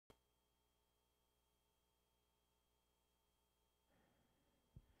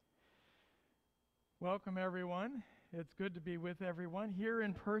Welcome, everyone. It's good to be with everyone here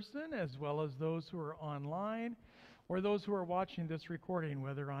in person, as well as those who are online, or those who are watching this recording,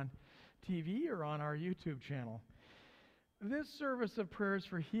 whether on TV or on our YouTube channel. This service of prayers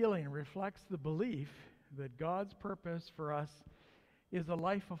for healing reflects the belief that God's purpose for us is a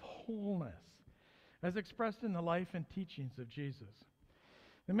life of wholeness, as expressed in the life and teachings of Jesus.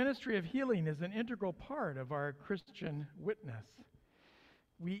 The ministry of healing is an integral part of our Christian witness.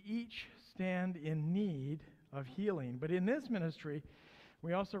 We each stand in need of healing, but in this ministry,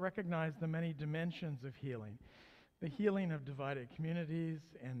 we also recognize the many dimensions of healing. The healing of divided communities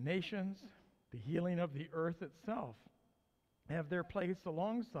and nations, the healing of the earth itself, have their place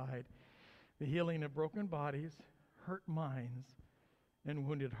alongside the healing of broken bodies, hurt minds, and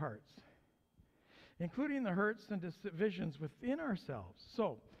wounded hearts, including the hurts and divisions within ourselves.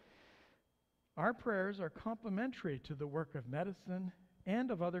 So, our prayers are complementary to the work of medicine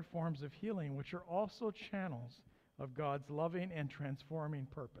and of other forms of healing, which are also channels of God's loving and transforming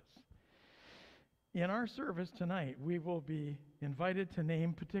purpose. In our service tonight, we will be invited to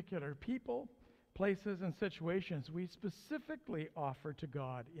name particular people, places, and situations we specifically offer to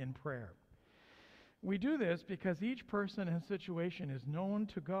God in prayer. We do this because each person and situation is known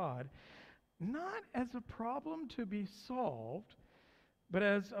to God not as a problem to be solved, but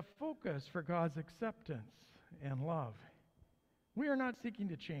as a focus for God's acceptance and love. We are not seeking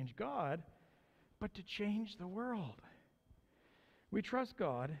to change God, but to change the world. We trust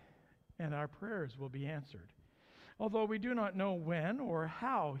God, and our prayers will be answered, although we do not know when or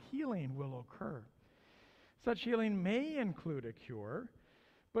how healing will occur. Such healing may include a cure,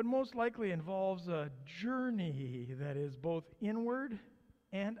 but most likely involves a journey that is both inward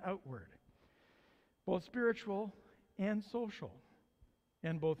and outward, both spiritual and social,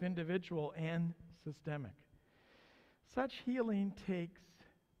 and both individual and systemic. Such healing takes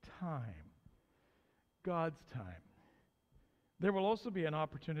time, God's time. There will also be an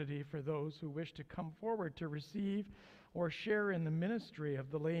opportunity for those who wish to come forward to receive or share in the ministry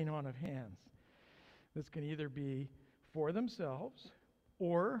of the laying on of hands. This can either be for themselves,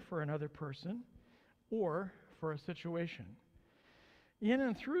 or for another person, or for a situation. In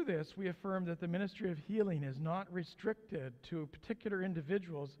and through this, we affirm that the ministry of healing is not restricted to particular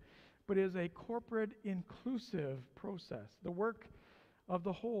individuals, but is a corporate, inclusive process, the work of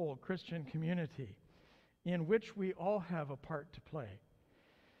the whole Christian community, in which we all have a part to play.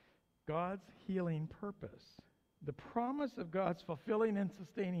 God's healing purpose, the promise of God's fulfilling and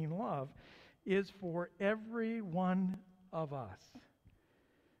sustaining love, is for every one of us.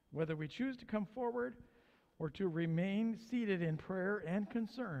 Whether we choose to come forward or to remain seated in prayer and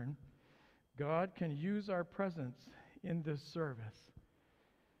concern, God can use our presence in this service.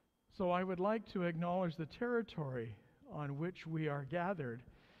 So I would like to acknowledge the territory on which we are gathered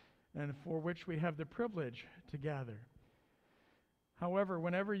and for which we have the privilege to gather. However,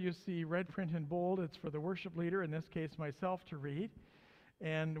 whenever you see red print in bold, it's for the worship leader, in this case myself, to read.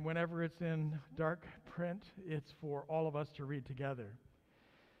 And whenever it's in dark print, it's for all of us to read together.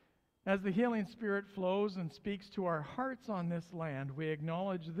 As the healing spirit flows and speaks to our hearts on this land, we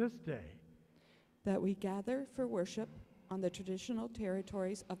acknowledge this day that we gather for worship on the traditional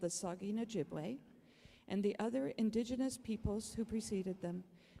territories of the Saugeen Ojibwe and the other indigenous peoples who preceded them,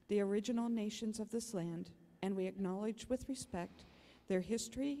 the original nations of this land, and we acknowledge with respect their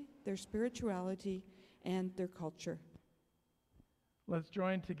history, their spirituality, and their culture. Let's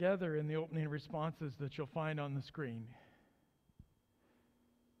join together in the opening responses that you'll find on the screen.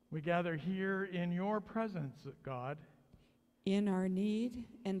 We gather here in your presence, God, in our need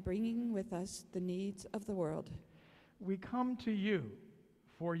and bringing with us the needs of the world. We come to you,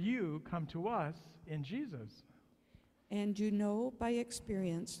 for you come to us in Jesus. And you know by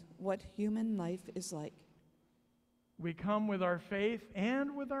experience what human life is like. We come with our faith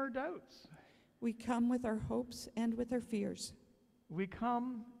and with our doubts. We come with our hopes and with our fears. We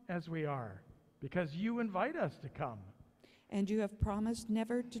come as we are, because you invite us to come. And you have promised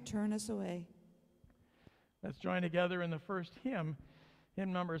never to turn us away. Let's join together in the first hymn,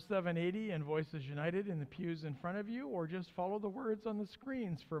 hymn number 780, in Voices United in the pews in front of you, or just follow the words on the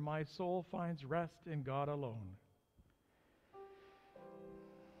screens, for my soul finds rest in God alone.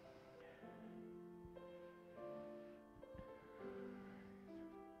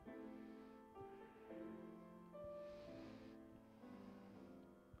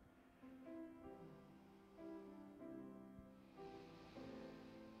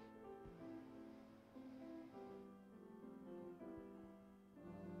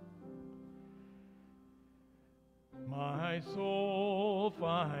 My soul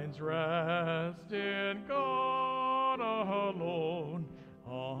finds rest in God alone,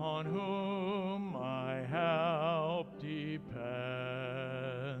 on whom my help depends.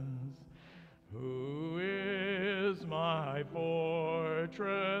 Who is my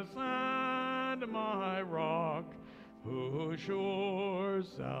fortress and my rock, who sure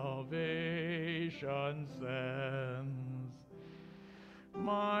salvation sends?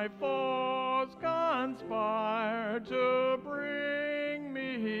 My foes conspire to bring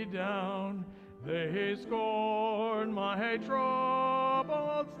me down. They scorn my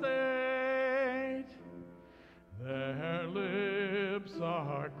troubled state. Their lips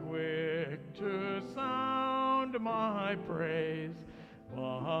are quick to sound my praise,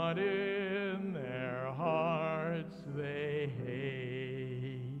 but in their hearts they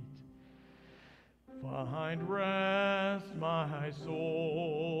hate. Find rest, my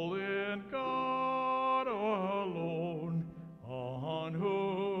soul, in God alone, on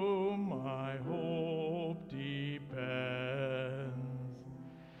whom my hope depends.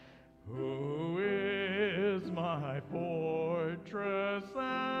 Who is my fortress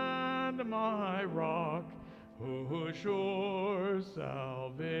and my rock, who sure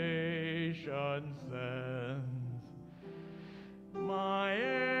salvation sends? My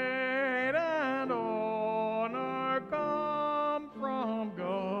aid and honor come from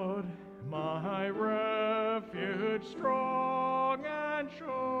God, my refuge strong and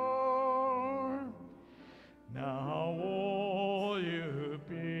sure. Now all you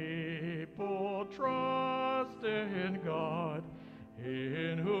people trust in God,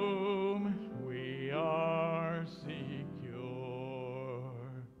 in whom we are secure.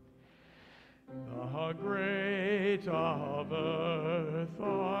 The great of earth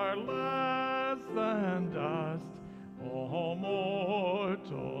are less than dust, all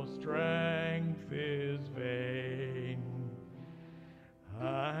mortal strength is vain,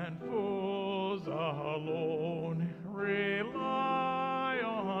 and fools alone rely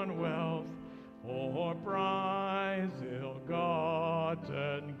on wealth or prize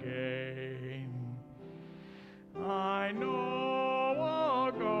ill-gotten gain. I know,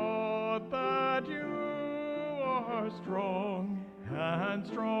 O God, that you are strong, and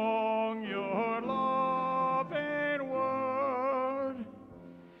strong your loving word.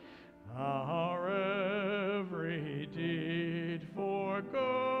 Our every deed, for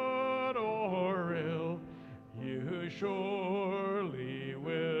good or ill, you surely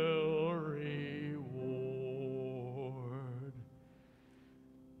will reward.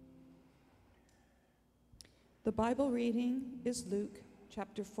 The Bible reading is Luke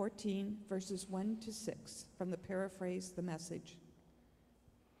chapter 14, verses 1 to 6, from the Paraphrase, the Message.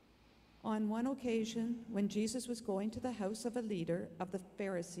 On one occasion, when Jesus was going to the house of a leader of the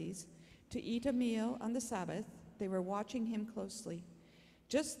Pharisees to eat a meal on the Sabbath, they were watching him closely.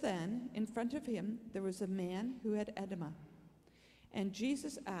 Just then, in front of him, there was a man who had edema. And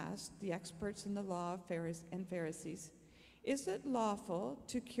Jesus asked the experts in the law of Pharisees, "Is it lawful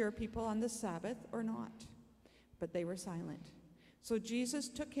to cure people on the Sabbath or not?" But they were silent. So Jesus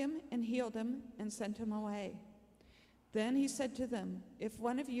took him and healed him and sent him away. Then he said to them, "If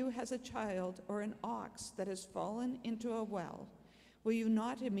one of you has a child or an ox that has fallen into a well, will you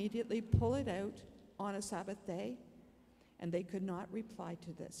not immediately pull it out on a Sabbath day?" And they could not reply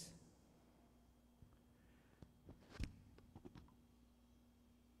to this.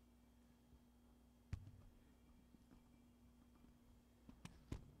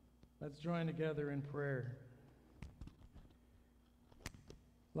 Let's join together in prayer.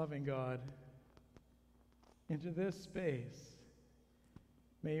 Loving God, into this space,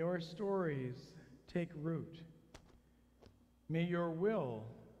 may your stories take root. May your will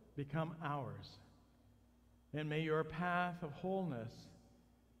become ours. And may your path of wholeness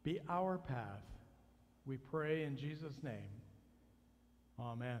be our path. We pray in Jesus' name.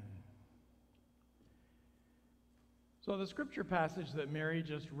 Amen. So the scripture passage that Mary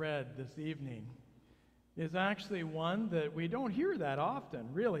just read this evening is actually one that we don't hear that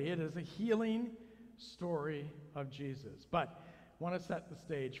often, really. It is a healing story of Jesus. But I want to set the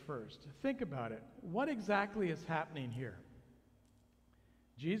stage first. Think about it. What exactly is happening here?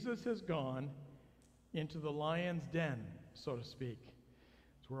 Jesus has gone into the lion's den, so to speak.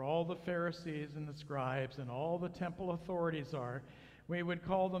 It's where all the Pharisees and the scribes and all the temple authorities are. We would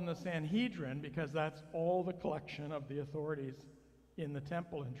call them the Sanhedrin because that's all the collection of the authorities in the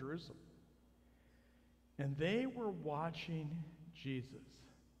temple in Jerusalem. And they were watching Jesus.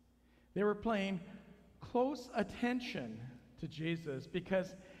 They were paying close attention to Jesus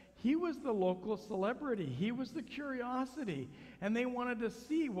because he was the local celebrity. He was the curiosity. And they wanted to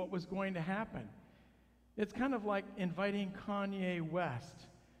see what was going to happen. It's kind of like inviting Kanye West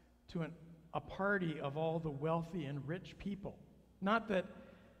to a party of all the wealthy and rich people. Not that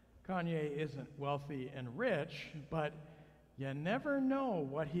Kanye isn't wealthy and rich, but you never know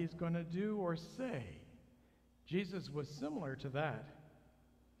what he's going to do or say. Jesus was similar to that.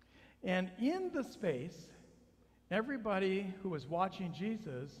 And in the space, everybody who was watching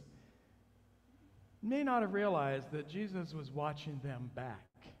Jesus may not have realized that Jesus was watching them back.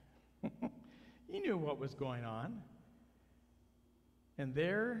 He knew what was going on. And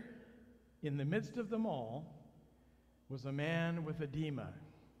there, in the midst of them all, was a man with edema.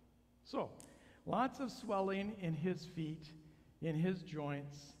 So, lots of swelling in his feet, in his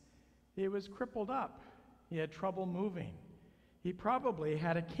joints. He was crippled up. He had trouble moving. He probably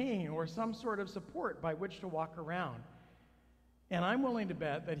had a cane or some sort of support by which to walk around. And I'm willing to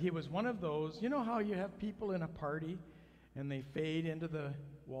bet that he was one of those, you know how you have people in a party and they fade into the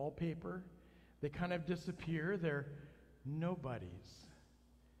wallpaper? They kind of disappear. They're nobodies.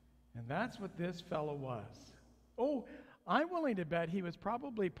 And that's what this fellow was. Oh, I'm willing to bet he was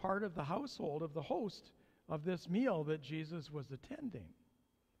probably part of the household of the host of this meal that Jesus was attending.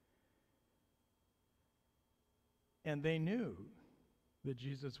 And they knew that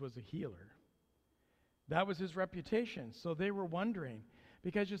Jesus was a healer. That was his reputation. So they were wondering,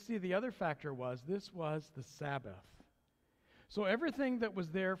 because you see, the other factor was this was the Sabbath. So everything that was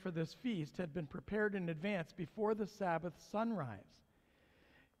there for this feast had been prepared in advance before the Sabbath sunrise.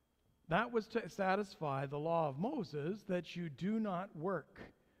 That was to satisfy the law of Moses that you do not work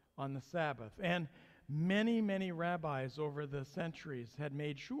on the Sabbath. And many, many rabbis over the centuries had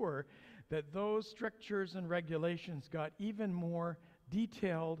made sure that those strictures and regulations got even more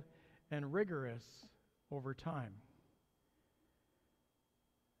detailed and rigorous over time.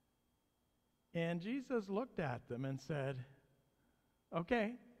 And Jesus looked at them and said,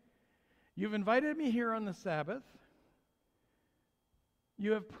 okay, you've invited me here on the Sabbath.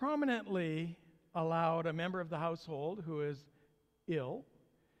 You have prominently allowed a member of the household who is ill,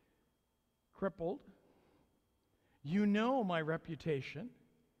 crippled. You know my reputation.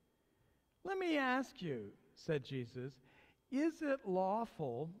 Let me ask you, said Jesus, is it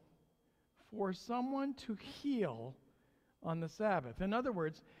lawful for someone to heal on the Sabbath? In other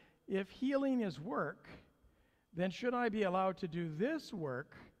words, if healing is work, then should I be allowed to do this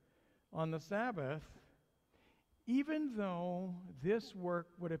work on the Sabbath, even though this work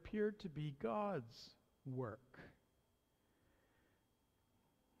would appear to be God's work?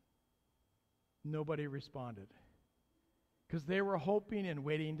 Nobody responded, because they were hoping and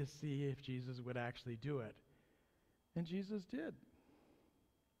waiting to see if Jesus would actually do it. And Jesus did.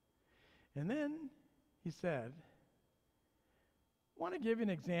 And then he said, I want to give you an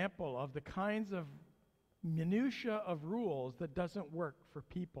example of the kinds of minutia of rules that doesn't work for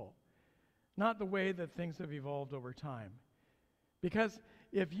people. Not the way that things have evolved over time. Because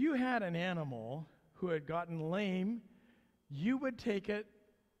if you had an animal who had gotten lame, you would take it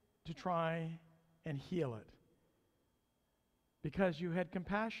to try and heal it, because you had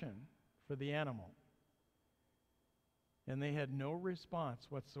compassion for the animal. And they had no response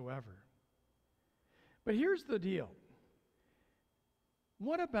whatsoever. But here's the deal.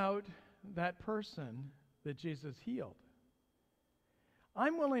 What about that person that Jesus healed?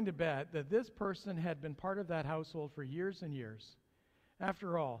 I'm willing to bet that this person had been part of that household for years and years.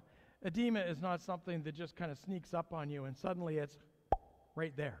 After all, edema is not something that just kind of sneaks up on you and suddenly it's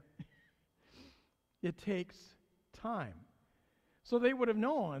right there. It takes time. So they would have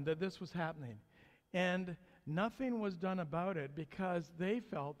known that this was happening. And nothing was done about it because they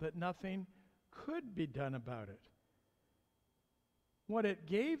felt that nothing could be done about it. What it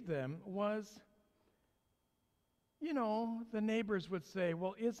gave them was, the neighbors would say,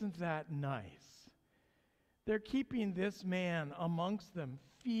 well, isn't that nice? They're keeping this man amongst them,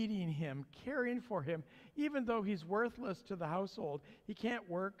 feeding him, caring for him, even though he's worthless to the household. He can't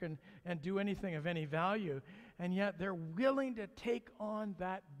work and do anything of any value. And yet they're willing to take on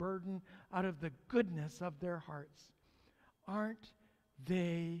that burden out of the goodness of their hearts. Aren't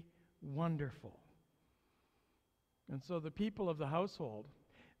they wonderful? And so the people of the household,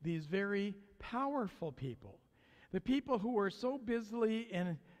 these very powerful people, the people who were so busily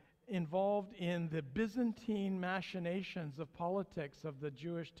involved in the Byzantine machinations of politics of the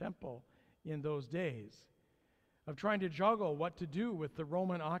Jewish temple in those days, of trying to juggle what to do with the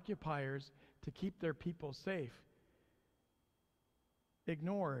Roman occupiers to keep their people safe,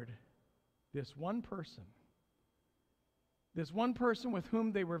 ignored this one person with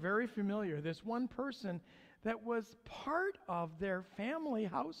whom they were very familiar, this one person that was part of their family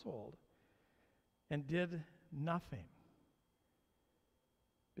household, and did nothing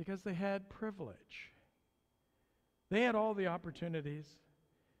because they had privilege. They had all the opportunities.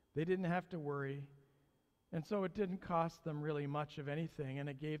 They didn't have to worry. And so it didn't cost them really much of anything, and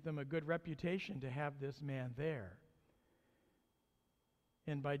it gave them a good reputation to have this man there.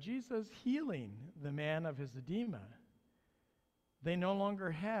 And by Jesus healing the man of his edema, they no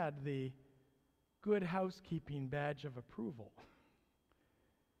longer had the good housekeeping badge of approval.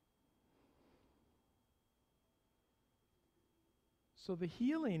 So the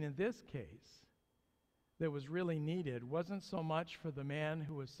healing in this case that was really needed wasn't so much for the man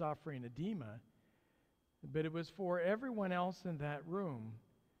who was suffering edema, but it was for everyone else in that room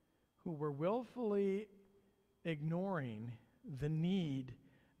who were willfully ignoring the need,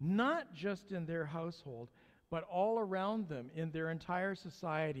 not just in their household, but all around them in their entire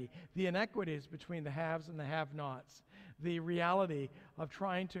society, the inequities between the haves and the have-nots, the reality of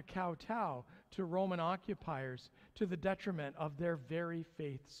trying to kowtow to Roman occupiers to the detriment of their very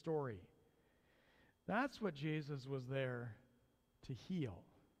faith story. That's what Jesus was there to heal.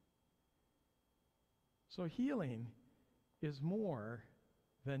 So healing is more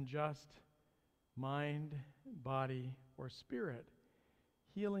than just mind, body, or spirit.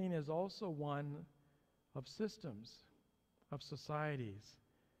 Healing is also one of systems, of societies,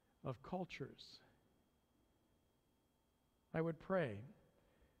 of cultures. I would pray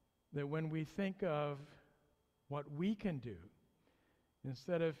that when we think of what we can do,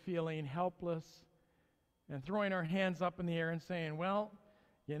 instead of feeling helpless and throwing our hands up in the air and saying, well,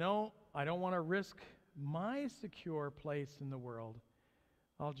 I don't want to risk my secure place in the world,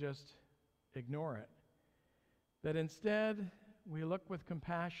 I'll just ignore it. That instead, we look with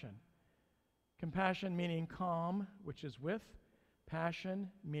compassion. Compassion meaning calm, which is with. Passion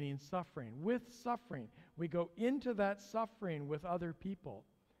meaning suffering. With suffering, we go into that suffering with other people,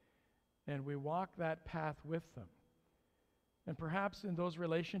 and we walk that path with them. And perhaps in those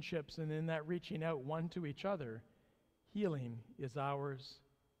relationships and in that reaching out one to each other, healing is ours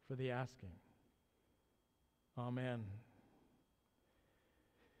for the asking. Amen.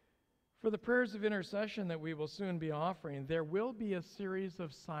 For the prayers of intercession that we will soon be offering, there will be a series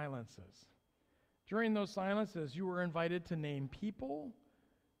of silences. During those silences, you are invited to name people,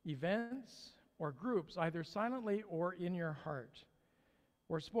 events, or groups, either silently or in your heart,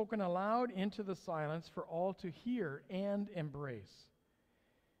 or spoken aloud into the silence for all to hear and embrace.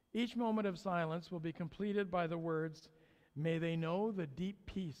 Each moment of silence will be completed by the words, "May they know the deep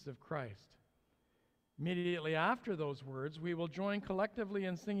peace of Christ." Immediately after those words, we will join collectively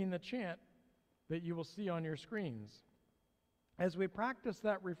in singing the chant that you will see on your screens. As we practice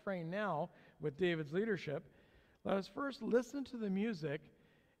that refrain now with David's leadership, let us first listen to the music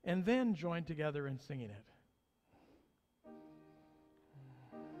and then join together in singing it.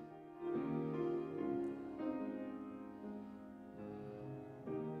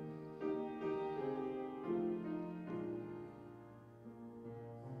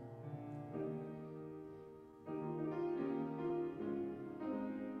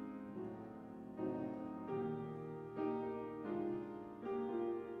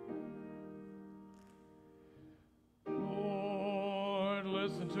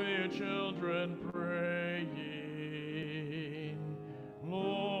 Listen to your children praying.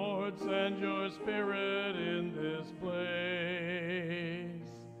 Lord, send your Spirit in this place.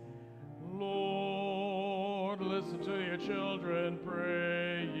 Lord, listen to your children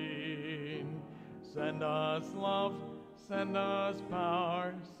praying. Send us love, send us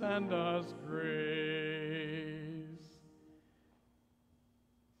power, send us grace.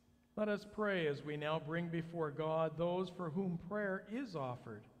 Let us pray as we now bring before God those for whom prayer is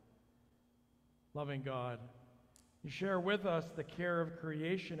offered. Loving God, you share with us the care of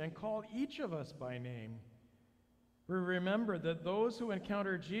creation and call each of us by name. We remember that those who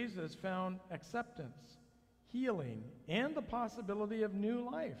encountered Jesus found acceptance, healing, and the possibility of new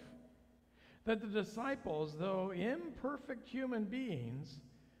life. That the disciples, though imperfect human beings,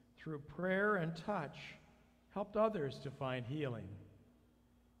 through prayer and touch, helped others to find healing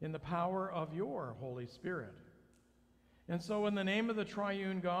in the power of your Holy Spirit. And so in the name of the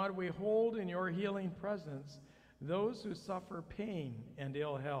triune God, we hold in your healing presence those who suffer pain and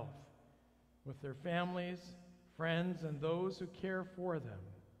ill health, with their families, friends, and those who care for them.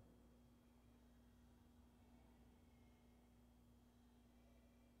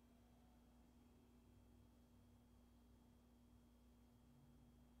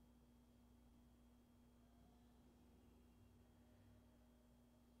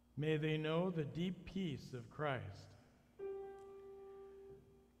 May they know the deep peace of Christ.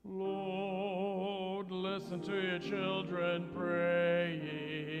 Lord, listen to your children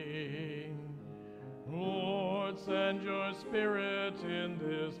praying. Lord, send your Spirit in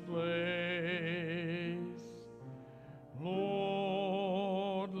this place.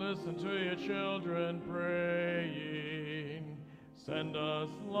 Lord, listen listen to your children praying. Send us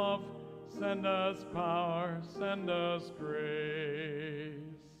love, send us power, send us grace.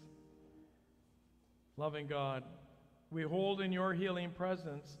 Loving God, we hold in your healing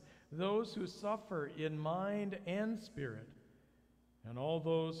presence those who suffer in mind and spirit, and all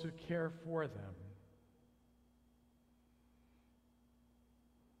those who care for them.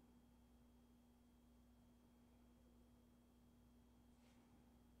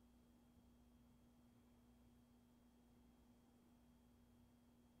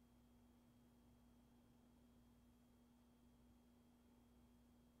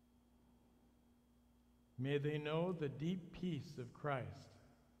 May they know the deep peace of Christ.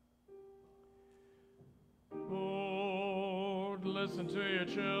 Lord, listen to your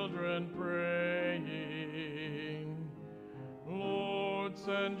children praying. Lord,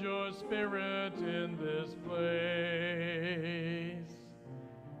 send your Spirit in this place.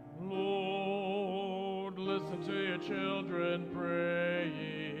 Lord, listen to your children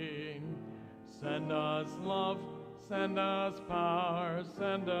praying. Send us love, send us power,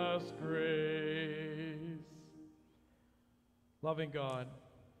 send us grace. Loving God,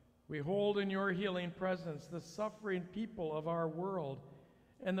 we hold in your healing presence the suffering people of our world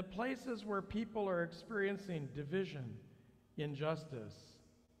and the places where people are experiencing division, injustice,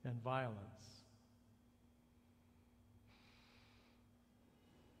 and violence.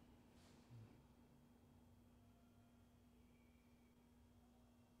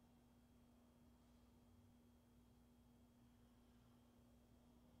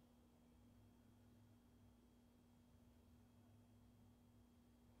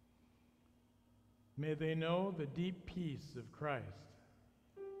 May they know the deep peace of Christ.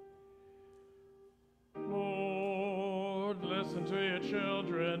 Lord, listen to your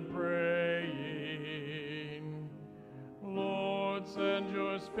children praying. Lord, send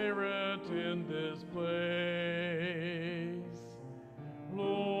your Spirit in this place.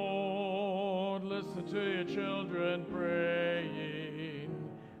 Lord, listen to your children praying.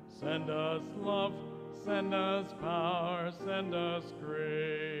 Send us love, send us power, send us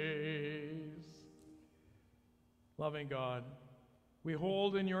grace. Loving God, we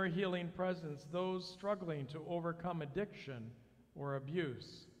hold in your healing presence those struggling to overcome addiction or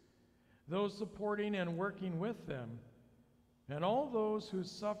abuse, those supporting and working with them, and all those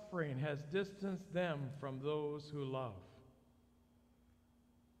whose suffering has distanced them from those who love.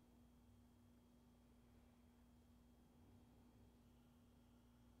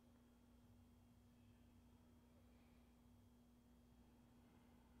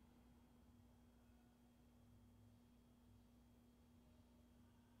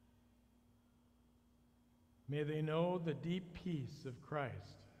 May they know the deep peace of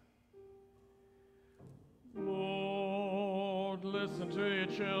Christ. Lord, listen to your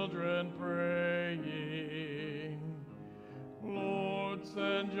children praying. Lord,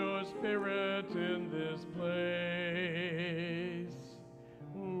 send your Spirit in this place.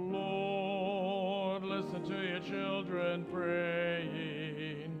 Lord, listen to your children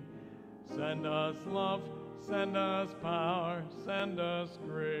praying. Send us love, send us power, send us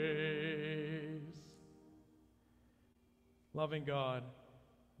grace. Loving God,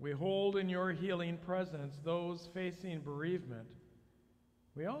 we hold in your healing presence those facing bereavement.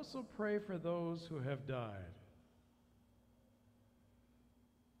 We also pray for those who have died.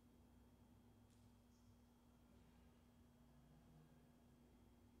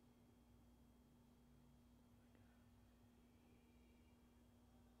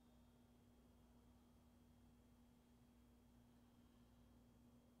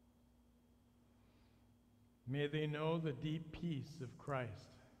 May they know the deep peace of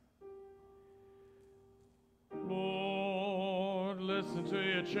Christ. Lord, listen to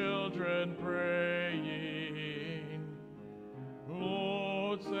your children praying.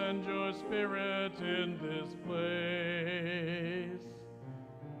 Lord, send your Spirit in this place.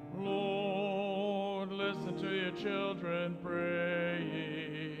 Lord, listen to your children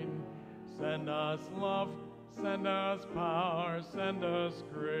praying. Send us love, send us power, send us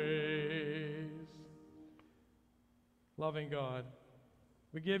grace. Loving God,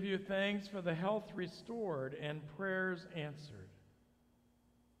 we give you thanks for the health restored and prayers answered.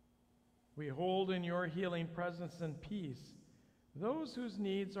 We hold in your healing presence and peace those whose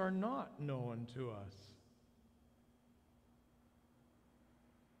needs are not known to us.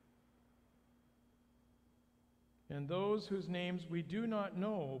 And those whose names we do not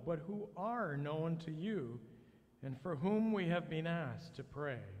know, but who are known to you, and for whom we have been asked to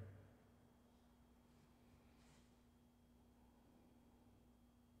pray.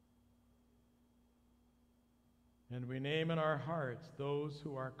 And we name in our hearts those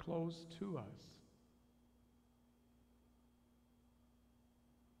who are close to us.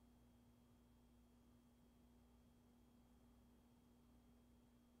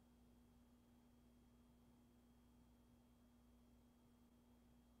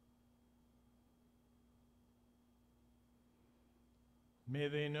 May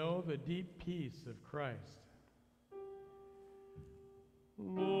they know the deep peace of Christ.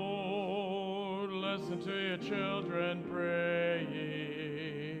 Lord, listen to your children praying.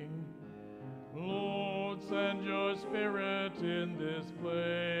 Lord, send your Spirit in this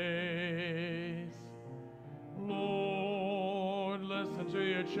place. Lord, listen to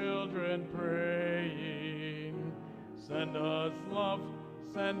your children praying. Send us love,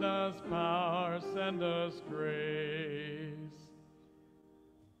 send us power, send us grace.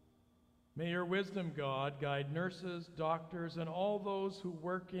 May your wisdom, God, guide nurses, doctors, and all those who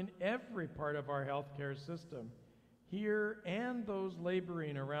work in every part of our healthcare system, here and those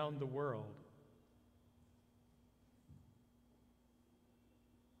laboring around the world.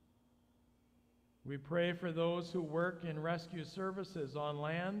 We pray for those who work in rescue services on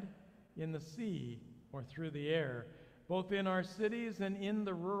land, in the sea, or through the air, both in our cities and in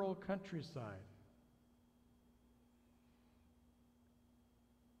the rural countryside.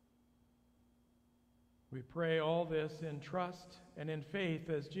 We pray all this in trust and in faith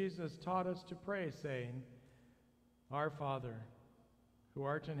as Jesus taught us to pray, saying, Our Father, who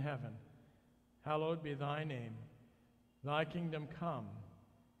art in heaven, hallowed be thy name. Thy kingdom come,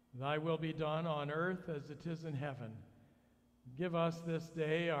 thy will be done on earth as it is in heaven. Give us this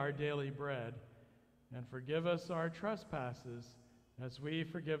day our daily bread, and forgive us our trespasses as we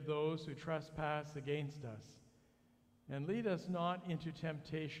forgive those who trespass against us. And lead us not into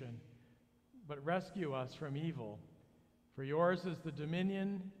temptation, but rescue us from evil. For yours is the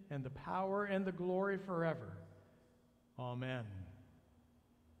dominion and the power and the glory forever. Amen.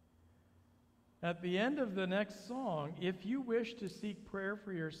 At the end of the next song, if you wish to seek prayer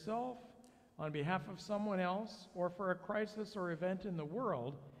for yourself, on behalf of someone else, or for a crisis or event in the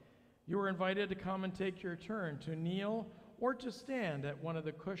world, you are invited to come and take your turn to kneel or to stand at one of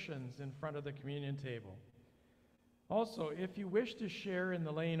the cushions in front of the communion table. Also, if you wish to share in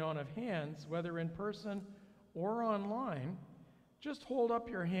the laying on of hands, whether in person or online, just hold up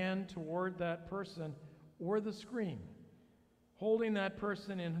your hand toward that person or the screen, holding that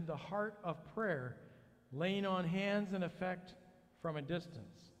person in the heart of prayer, laying on hands in effect from a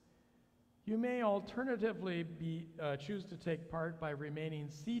distance. You may alternatively choose to take part by remaining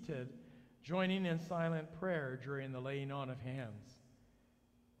seated, joining in silent prayer during the laying on of hands.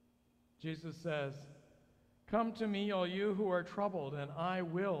 Jesus says, Come to me, all you who are troubled, and I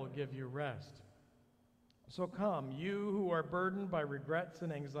will give you rest. So come, you who are burdened by regrets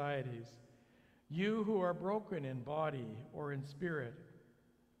and anxieties, you who are broken in body or in spirit,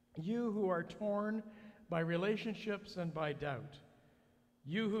 you who are torn by relationships and by doubt,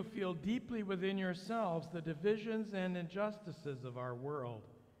 you who feel deeply within yourselves the divisions and injustices of our world.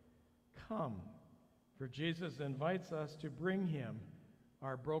 Come, for Jesus invites us to bring him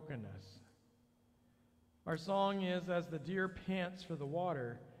our brokenness. Our song is As the Deer Pants for the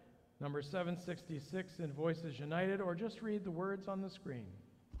Water, number 766 in Voices United, or just read the words on the screen.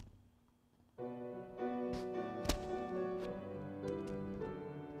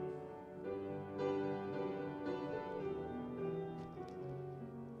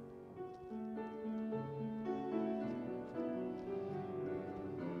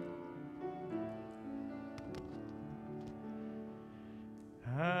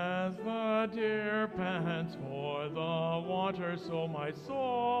 As the deer pants for the water, so my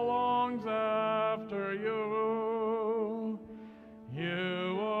soul longs after you.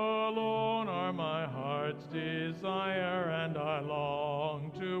 You alone are my heart's desire, and I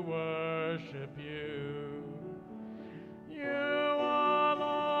long to worship you. You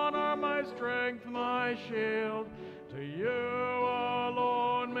alone are my strength, my shield. To you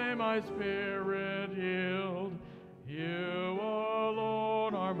alone may my spirit yield. You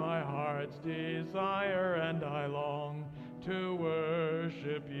alone are my heart's desire, and I long to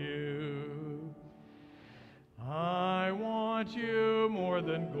worship you. I want you more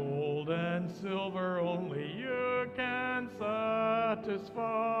than gold and silver, only you can satisfy.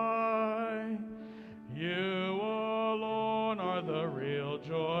 You alone are the real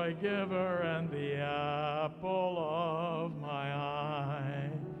joy giver and the apple of my eye.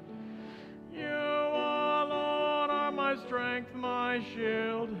 You alone are my strength, my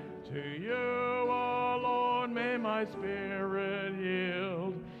shield. To you alone may my spirit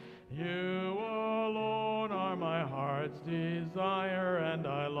yield. You alone are my heart's desire, and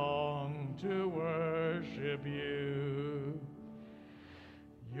I long to worship you.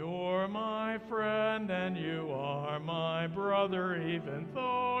 You're my friend and you are my brother, even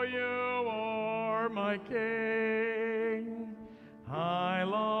though you are my king. I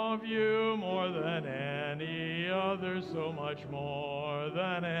love you more than any other, so much more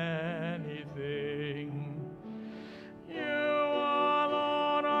than anything. You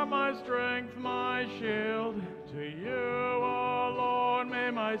alone are my strength, my shield. To you alone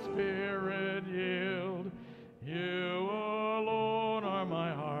may my spirit yield. You alone are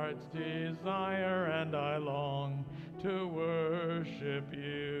my heart's desire, and I long to worship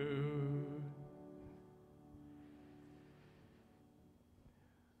you.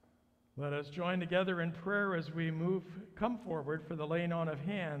 Let us join together in prayer as we come forward for the laying on of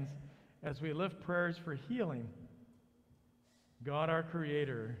hands, as we lift prayers for healing. God, our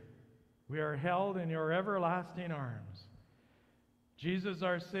Creator, we are held in your everlasting arms. Jesus,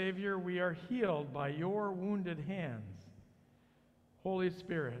 our Savior, we are healed by your wounded hands. Holy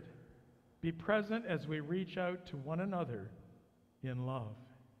Spirit, be present as we reach out to one another in love.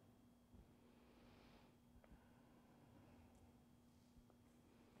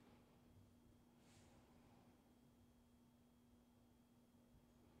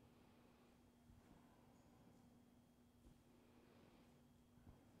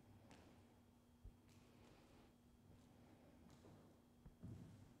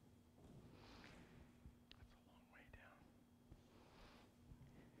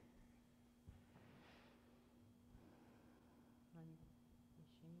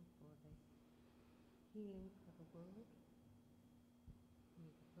 Healing for the world, and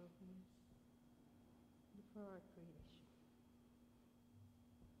the brokenness, and for our creation.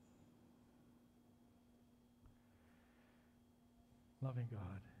 Loving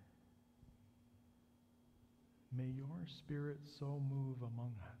God, may your Spirit so move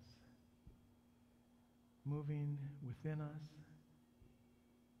among us, moving within us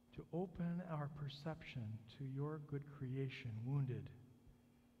to open our perception to your good creation, wounded,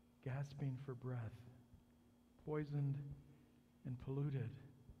 gasping for breath, poisoned and polluted,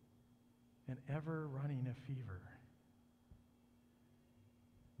 and ever running a fever.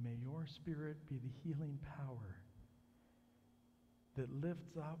 May your Spirit be the healing power that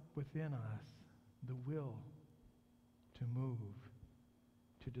lifts up within us the will to move,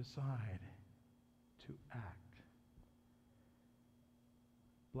 to decide, to act.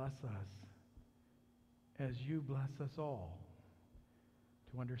 Bless us as you bless us all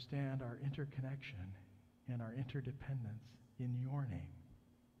to understand our interconnection and our interdependence in your name.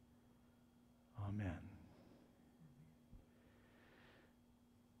 Amen.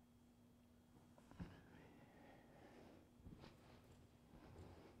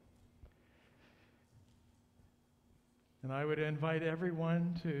 And I would invite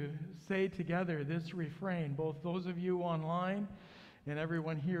everyone to say together this refrain, both those of you online and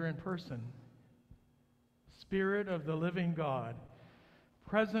everyone here in person. Spirit of the living God,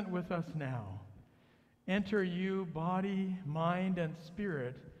 present with us now, enter you, body, mind, and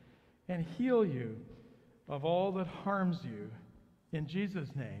spirit, and heal you of all that harms you. In Jesus'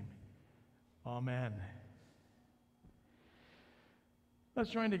 name, amen. Let's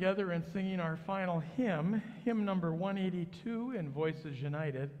join together in singing our final hymn, hymn number 182 in Voices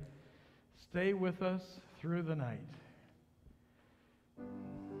United, Stay With Us Through the Night.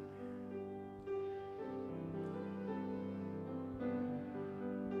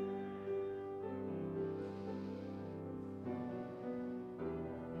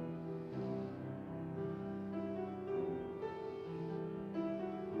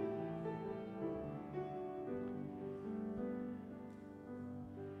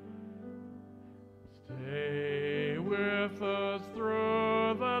 Stay with us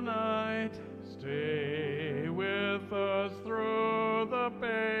through the night. Stay with us through the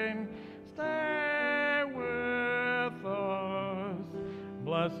pain. Stay with us,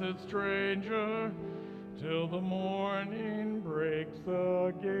 blessed stranger, till the morning breaks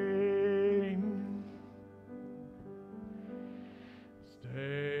again.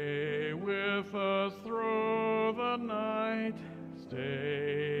 Stay with us through the night.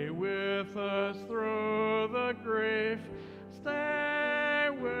 Stay with us through the grief. Stay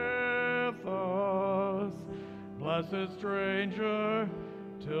with us, blessed stranger,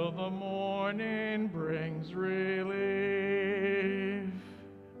 till the morning brings relief.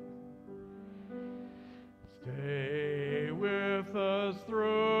 Stay with us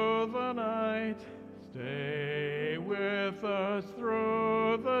through the night. Stay with us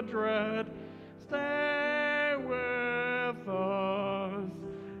through the dread. Stay with us,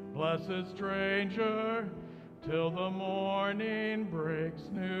 blessed stranger, till the morning breaks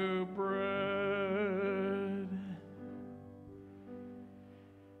new bread.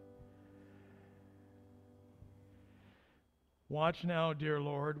 Watch now, dear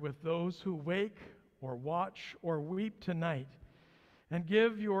Lord, with those who wake or watch or weep tonight, and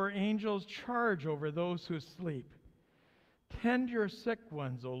give your angels charge over those who sleep. Tend your sick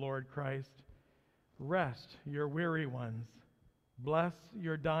ones, O Lord Christ. Rest your weary ones. Bless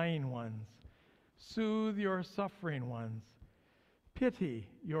your dying ones. Soothe your suffering ones. Pity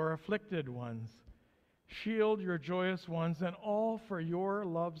your afflicted ones. Shield your joyous ones, and all for your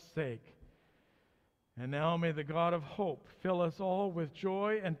love's sake. And now may the God of hope fill us all with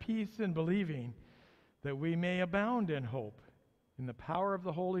joy and peace in believing, that we may abound in hope in the power of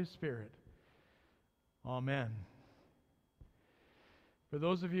the Holy Spirit. Amen. For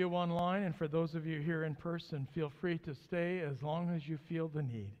those of you online and for those of you here in person, feel free to stay as long as you feel the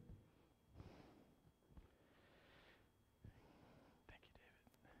need.